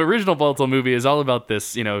the original Balto movie is all about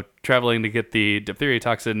this, traveling to get the diphtheria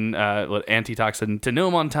toxin, antitoxin to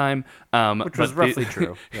Nome on time. Which was roughly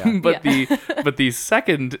true. Yeah. But the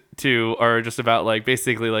second 2 are just about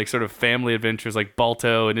basically sort of family adventures, like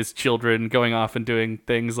Balto and his children going off and doing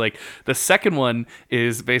things. Like the second one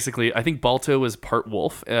is basically, I think Balto was part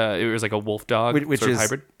wolf. It was like a wolf dog, Which sort of is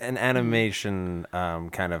hybrid. an animation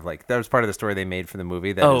kind of that was part of the story they made for the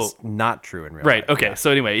movie that is not true in real life. Right. Okay. Yeah.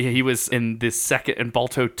 So anyway, he was in this second in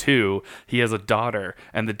Balto 2. He has a daughter,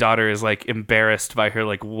 and the daughter is embarrassed by her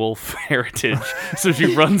wolf heritage, so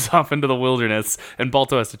she runs off into the wilderness, and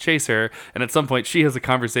Balto has to chase her. And at some point, she has a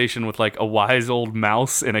conversation with a wise old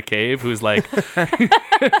mouse in a cave, who's like,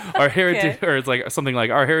 "Our heritage," or it's something like,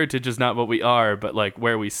 "Our heritage is not what we are, but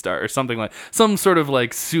where we start," or something some sort of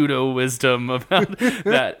pseudo wisdom about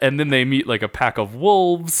that. And then they meet a pack of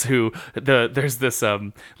wolves who there's this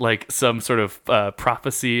some sort of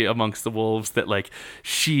prophecy amongst the wolves that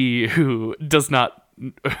she who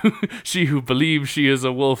believes she is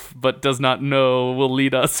a wolf but does not know will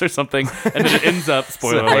lead us, or something. And then it ends up,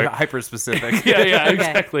 spoiler alert. Hyper specific. Yeah, Okay.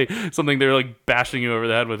 exactly. Something they're bashing you over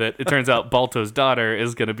the head with it. It turns out Balto's daughter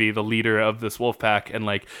is going to be the leader of this wolf pack and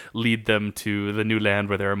lead them to the new land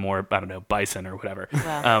where there are more, I don't know, bison or whatever.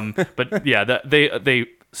 Wow. But yeah, they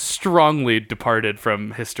strongly departed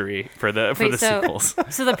from history for the sequels.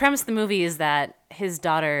 So the premise of the movie is that his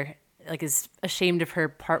daughter is ashamed of her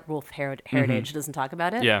part wolf heritage, doesn't talk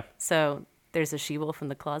about it. Yeah. So there's a she-wolf in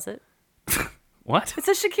the closet. What? It's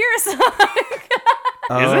a Shakira song.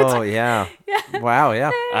 Oh, yeah. Wow,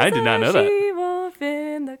 yeah. I did not know that. She-wolf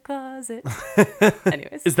in the closet.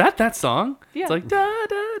 Anyways. Is that song? Yeah. It's da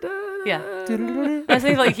da da. Yeah. I was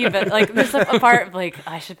thinking cute, but there's a part of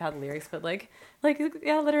I should have the lyrics, but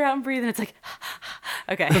yeah, let her out and breathe, and it's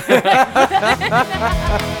okay.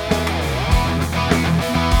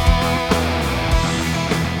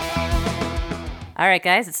 All right,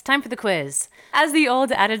 guys, it's time for the quiz. As the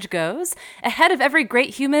old adage goes, ahead of every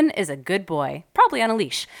great human is a good boy, probably on a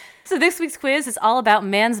leash. So this week's quiz is all about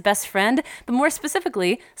man's best friend, but more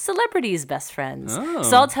specifically, celebrities' best friends.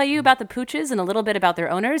 So I'll tell you about the pooches and a little bit about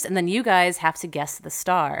their owners, and then you guys have to guess the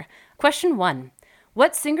star. Question 1.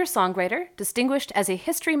 What singer-songwriter, distinguished as a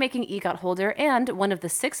history-making EGOT holder and one of the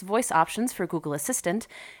 6 voice options for Google Assistant,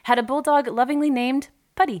 had a bulldog lovingly named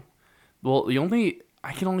Putty? Well,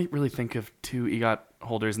 I can only really think of 2 EGOT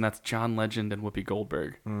holders, and that's John Legend and Whoopi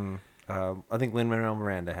Goldberg. I think Lin-Manuel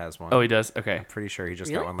Miranda has one. Oh, he does? Okay. Pretty sure he just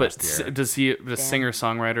Really? got one But last year. does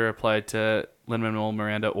singer-songwriter apply to Lin-Manuel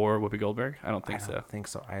Miranda or Whoopi Goldberg? I don't I think so. don't think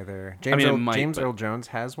so either. mean, it might, James but- Earl Jones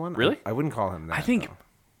has one. Really? I wouldn't call him that. I think though.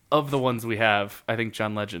 of the ones we have, I think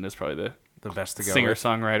John Legend is probably the best to the go with.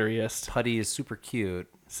 singer-songwriter-iest. Putty is super cute.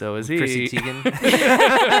 So is he. Chrissy Teigen.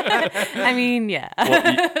 I mean, yeah.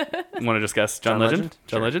 You want to just guess? John John Legend? Legend?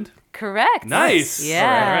 John Sure. Legend? Correct. Nice. Yeah.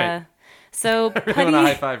 All right. So We're doing a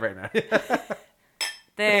high Putty, five right now.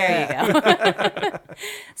 there you go.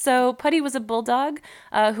 So Putty was a bulldog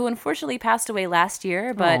who unfortunately passed away last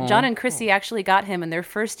year, but John and Chrissy actually got him in their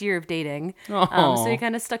first year of dating. So he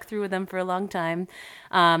kind of stuck through with them for a long time.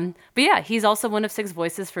 But yeah, he's also one of 6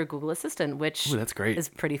 voices for Google Assistant, which that's great. is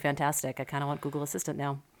pretty fantastic. I kind of want Google Assistant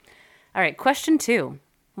now. All right, question 2.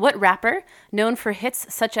 What rapper, known for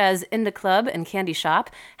hits such as In the Club and Candy Shop,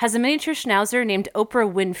 has a miniature schnauzer named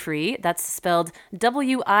Oprah Winfrey, that's spelled Winfree,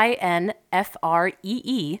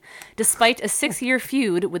 despite a 6-year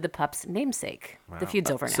feud with the pup's namesake? Wow. The feud's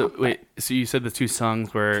over now. So wait, so you said the 2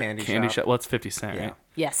 songs were Candy Shop. Well, it's 50 Cent, right?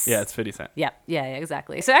 Yes. Yeah, it's 50 Cent. Yeah,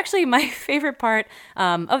 exactly. So actually, my favorite part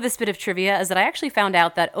of this bit of trivia is that I actually found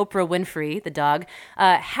out that Oprah Winfrey, the dog,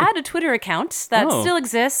 had a Twitter account that still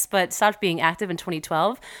exists but stopped being active in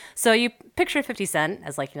 2012. So you picture 50 Cent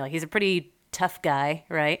as he's a pretty tough guy,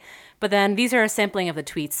 right? But then these are a sampling of the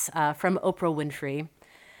tweets from Oprah Winfrey.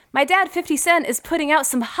 My dad, 50 Cent, is putting out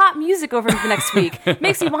some hot music over the next week.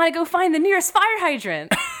 Makes me want to go find the nearest fire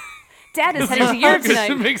hydrant. Dad is heading to Europe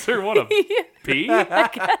tonight. It makes her want to pee? I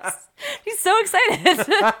guess. She's so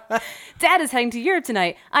excited. Dad is heading to Europe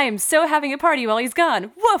tonight. I am so having a party while he's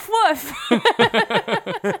gone. Woof, woof. Who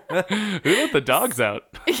let the dogs out?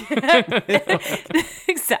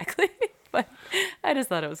 Exactly. But I just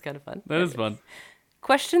thought it was kind of fun. That is fun.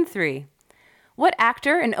 Question 3. What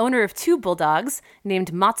actor and owner of 2 bulldogs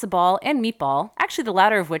named Matzo Ball and Meatball, actually the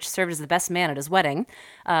latter of which served as the best man at his wedding?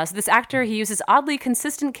 So this actor, he uses oddly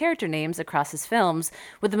consistent character names across his films,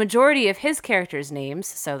 with the majority of his characters' names,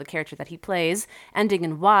 so the character that he plays, ending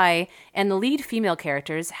in Y, and the lead female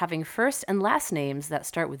characters having first and last names that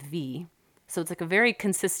start with V. So it's like a very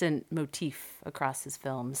consistent motif across his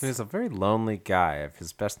films. He was a very lonely guy if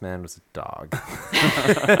his best man was a dog.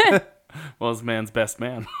 Well, his man's best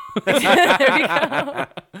man. There we go.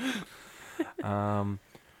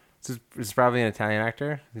 This is probably an Italian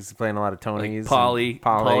actor. He's playing a lot of Tonys.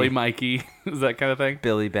 Polly Mikey. Is that kind of thing?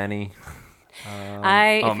 Billy Benny.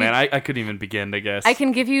 I couldn't even begin to guess. I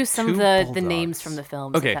can give you some of 2 the bulldogs. names from the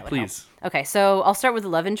films. Okay, if that would please. help. Okay, so I'll start with the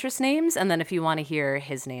love interest names, and then if you want to hear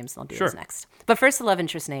his names, I'll do those next. But first, the love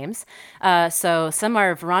interest names. So some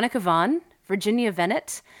are Veronica Vaughn, Virginia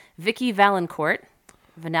Vennet, Vicky Valancourt,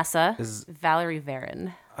 Vanessa, Valerie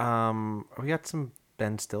Varon. We got some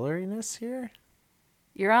Ben Stiller-iness here?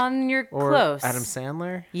 You're Or close. Adam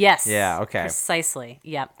Sandler? Yes. Yeah, okay. Precisely.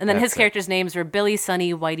 Yeah. And then That's his characters' names were Billy,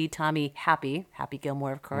 Sonny, Whitey, Tommy, Happy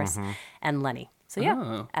Gilmore, of course, and Lenny. So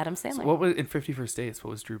yeah, Adam Sandler. So what was in 50 First Dates?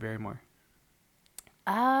 What was Drew Barrymore?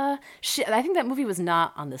 I think that movie was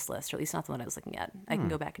not on this list, or at least not the one I was looking at. I can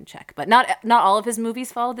go back and check. But not all of his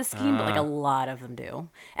movies followed this scheme, but like a lot of them do.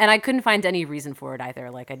 And I couldn't find any reason for it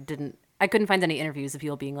either. Like I couldn't find any interviews of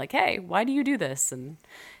people being like, hey, why do you do this? And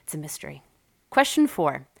it's a mystery. Question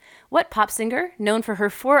 4. What pop singer, known for her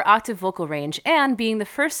 4-octave vocal range and being the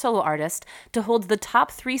first solo artist to hold the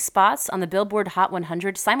top 3 spots on the Billboard Hot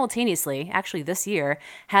 100 simultaneously, actually this year,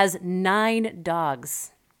 has 9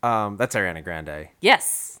 dogs? That's Ariana Grande.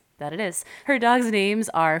 Yes, that it is. Her dogs' names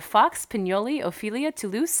are Fox, Pignoli, Ophelia,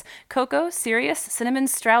 Toulouse, Coco, Sirius, Cinnamon,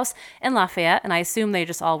 Strauss, and Lafayette, and I assume they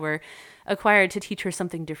just all were acquired to teach her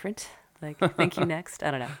something different. Like, thank you next.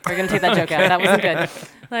 I don't know. We're going to take that joke out. That wasn't good.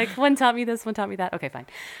 Like, one taught me this, one taught me that. Okay, fine.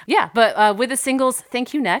 Yeah, but with the singles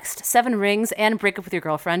Thank You Next, 7 Rings, and Break Up With Your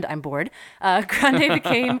Girlfriend, I'm bored, Grande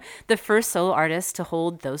became the first solo artist to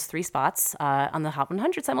hold those 3 spots on the Hot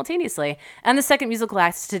 100 simultaneously, and the second musical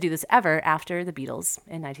act to do this ever after the Beatles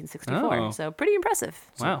in 1964. Oh. So pretty impressive.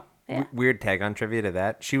 Wow. Yeah. Weird tag on trivia to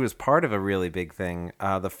that. She was part of a really big thing.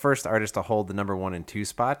 The first artist to hold the number 1 and 2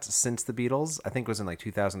 spots since the Beatles, I think was in like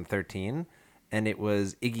 2013. And it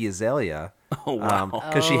was Iggy Azalea. Oh, wow.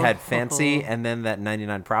 Because she had Fancy and then that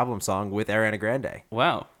 99 Problem song with Ariana Grande.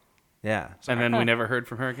 Wow. Yeah. And then we never heard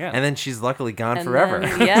from her again. And then she's luckily gone And forever.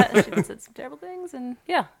 then, she said some terrible things, and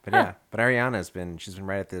yeah. But Ariana's been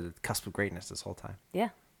right at the cusp of greatness this whole time. Yeah.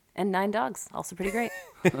 And 9 dogs. Also pretty great.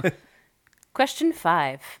 Question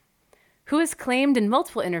 5. Who has claimed in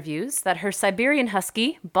multiple interviews that her Siberian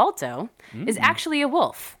Husky, Balto, is actually a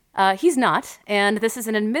wolf? He's not, and this is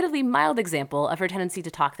an admittedly mild example of her tendency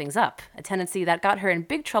to talk things up, a tendency that got her in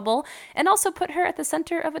big trouble and also put her at the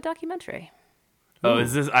center of a documentary. Oh,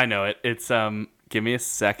 is this? I know it. It's give me a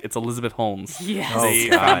sec. It's Elizabeth Holmes. Yes.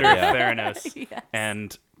 The founder of Theranos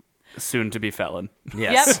and soon to be felon.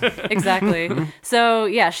 Yes. Yep, exactly. So,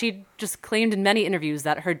 yeah, she just claimed in many interviews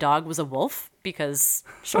that her dog was a wolf because,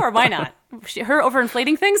 sure, why not? Her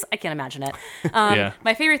overinflating things? I can't imagine it. Yeah.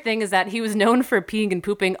 My favorite thing is that he was known for peeing and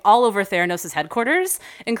pooping all over Theranos' headquarters,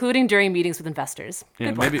 including during meetings with investors.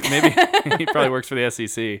 Yeah, maybe he probably works for the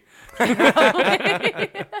SEC.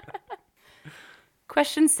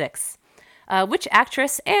 Question 6. which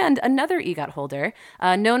actress and another EGOT holder,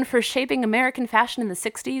 known for shaping American fashion in the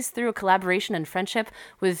 60s through a collaboration and friendship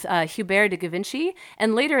with Hubert de Givenchy,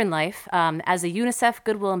 and later in life, as a UNICEF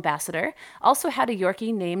Goodwill Ambassador, also had a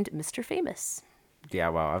Yorkie named Mr. Famous? Yeah,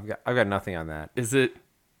 wow, I've got nothing on that. Is it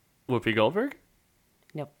Whoopi Goldberg?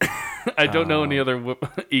 Nope. I don't know any other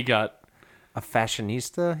EGOT. A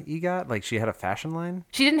fashionista EGOT? Like she had a fashion line?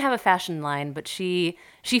 She didn't have a fashion line, but she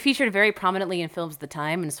featured very prominently in films of the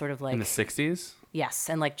time and sort of like... In the 60s? Yes,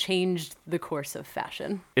 and like changed the course of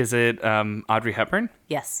fashion. Is it Audrey Hepburn?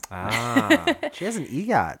 Yes. Ah, she has an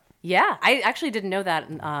EGOT. Yeah, I actually didn't know that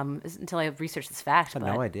until I researched this fact. I had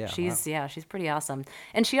but no idea. She's she's pretty awesome,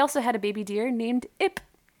 and she also had a baby deer named Ip.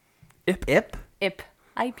 Ip? Ip.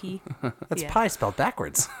 IP. That's Yeah. pie spelled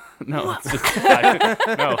backwards. No, it's just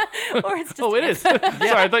no. Or it's just Oh, it Ip. is. Sorry,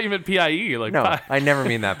 I thought you meant PIE. Like No, pie. I never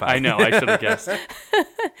mean that pie. I know. I should have guessed.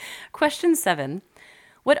 Question 7.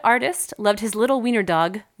 What artist loved his little wiener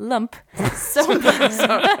dog, Lump, so much?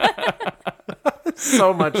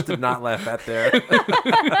 So much did not laugh at there.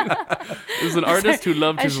 There's an artist who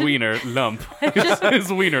loved I his should- wiener lump.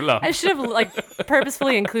 His wiener lump. I should have like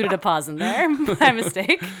purposefully included a pause in there. My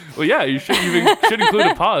mistake. Well, yeah, you should include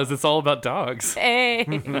a pause. It's all about dogs. Hey.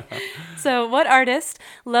 So, what artist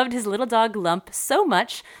loved his little dog Lump so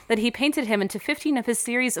much that he painted him into 15 of his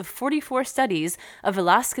series of 44 studies of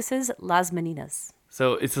Velázquez's Las Meninas?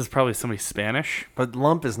 So this is probably somebody Spanish. But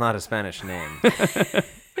lump is not a Spanish name.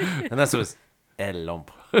 Unless it was El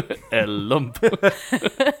Lump. El lump.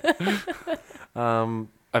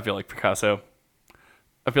 I feel like Picasso.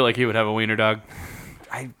 I feel like he would have a wiener dog.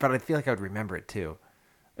 But I feel like I would remember it too.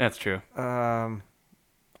 That's true.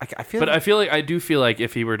 I feel But like, I do feel like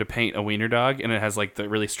if he were to paint a wiener dog and it has like the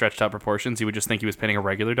really stretched out proportions, he would just think he was painting a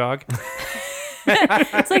regular dog.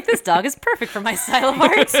 It's like, this dog is perfect for my style of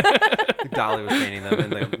art. Dolly was painting them in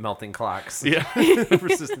the melting clocks. Yeah.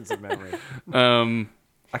 Persistence of memory.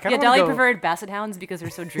 I kind Yeah, of Dolly go, preferred basset hounds because they're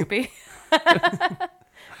so droopy.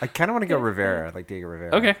 I kind of want to go Rivera, like Diego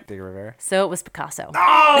Rivera. Okay. Diego Rivera. So it was Picasso. What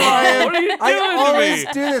are you doing I to always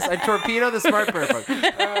me? do this. I torpedo the smart person.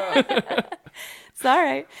 It's all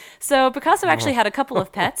right. So Picasso actually had a couple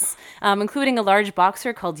of pets, including a large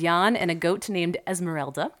boxer called Jan and a goat named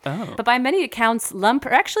Esmeralda. Oh. But by many accounts, Lump,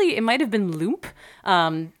 or actually it might have been Loomp,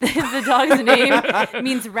 the dog's name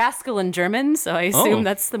means rascal in German, so I assume Oh.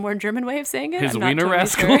 that's the more German way of saying it. His I'm not wiener totally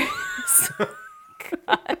rascal? sure.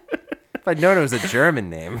 If I'd known it was a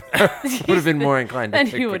German name, I would have been more inclined to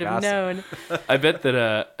And pick you would have Picasso. known. I bet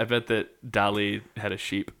that Dolly had a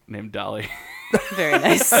sheep named Dolly. Very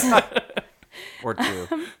nice. Or two.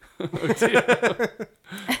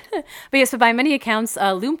 But yes, so by many accounts,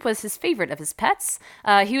 Loomp was his favorite of his pets.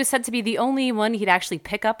 He was said to be the only one he'd actually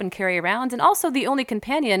pick up and carry around, and also the only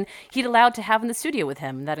companion he'd allowed to have in the studio with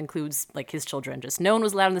him. That includes like his children. Just no one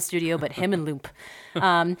was allowed in the studio but him and Loomp.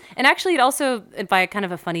 And actually, it also, by kind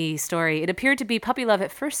of a funny story, it appeared to be puppy love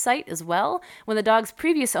at first sight as well, when the dog's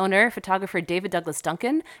previous owner, photographer David Douglas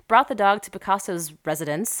Duncan, brought the dog to Picasso's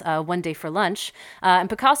residence one day for lunch. And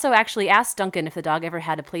Picasso actually asked Duncan if the dog ever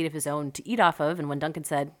had a plate of his own to eat off of, and when Duncan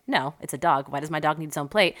said, "No, it's a dog. Why does my dog need its own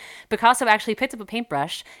plate?" Picasso actually picked up a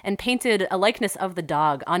paintbrush and painted a likeness of the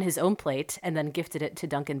dog on his own plate and then gifted it to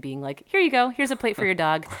Duncan, being like, "Here you go. Here's a plate for your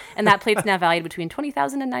dog." And that plate's now valued between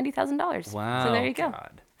 $20,000 and $90,000. Wow. So there you go.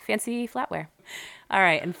 God. Fancy flatware. All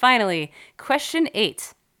right. And finally, question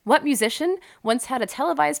 8. What musician once had a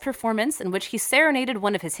televised performance in which he serenaded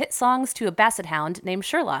one of his hit songs to a basset hound named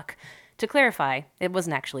Sherlock? To clarify, it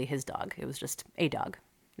wasn't actually his dog. It was just a dog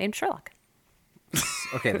named Sherlock.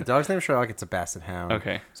 Okay, the dog's name is Sherlock. It's a basset hound.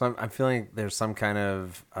 Okay. So I'm feeling there's some kind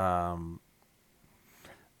of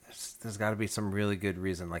there's got to be some really good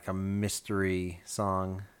reason, like a mystery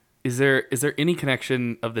song. Is there any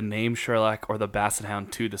connection of the name Sherlock or the Basset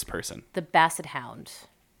Hound to this person? The basset hound.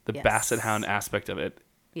 The Yes. Basset Hound aspect of it.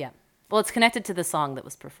 Yeah. Well, it's connected to the song that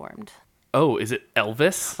was performed. Oh, is it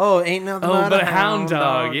Elvis? Oh, ain't nothing Oh, but but a hound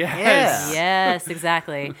dog, yes. Yes,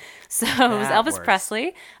 exactly. So it was That Elvis works.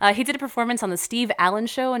 Presley. He did a performance on the Steve Allen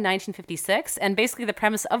Show in 1956. And basically the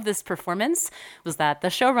premise of this performance was that the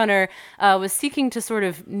showrunner was seeking to sort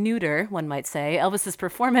of neuter, one might say, Elvis's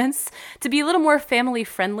performance to be a little more family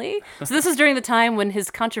friendly. So this was during the time when his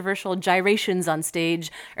controversial gyrations on stage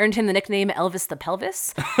earned him the nickname Elvis the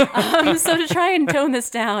Pelvis. So to try and tone this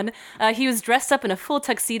down, he was dressed up in a full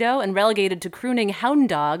tuxedo and relegated to crooning hound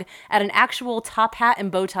dog at an actual top hat and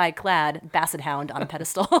bow tie clad basset hound on a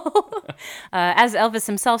pedestal. As Elvis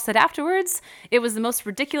himself said afterwards, "It was the most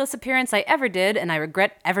ridiculous appearance I ever did, and I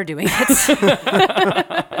regret ever doing it."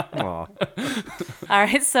 Aw. All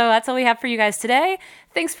right, so that's all we have for you guys today.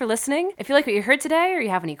 Thanks for listening. If you like what you heard today, or you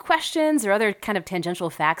have any questions or other kind of tangential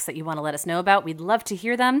facts that you want to let us know about, we'd love to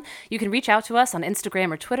hear them. You can reach out to us on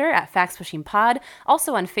Instagram or Twitter at Fax Machine Pod,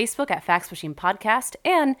 also on Facebook at Fax Machine Podcast,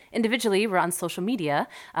 and individually, we're on social media.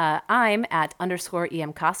 I'm at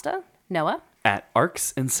 _EM Costa, Noah, At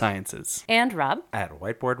Arcs and Sciences. and Rob. At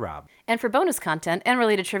Whiteboard Rob. And for bonus content and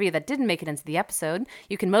related trivia that didn't make it into the episode,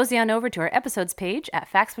 you can mosey on over to our episodes page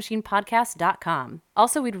at faxmachinepodcast.com.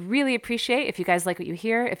 Also, we'd really appreciate if you guys like what you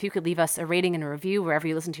hear, if you could leave us a rating and a review wherever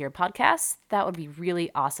you listen to your podcasts. That would be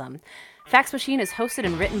really awesome. Fax Machine is hosted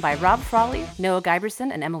and written by Rob Frawley, Noah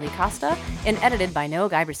Giberson, and Emily Costa, and edited by Noah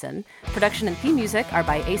Giberson. Production and theme music are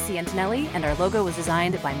by AC Antonelli, and our logo was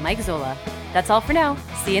designed by Mike Zola. That's all for now.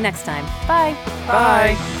 See you next time. Bye.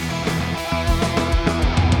 Bye.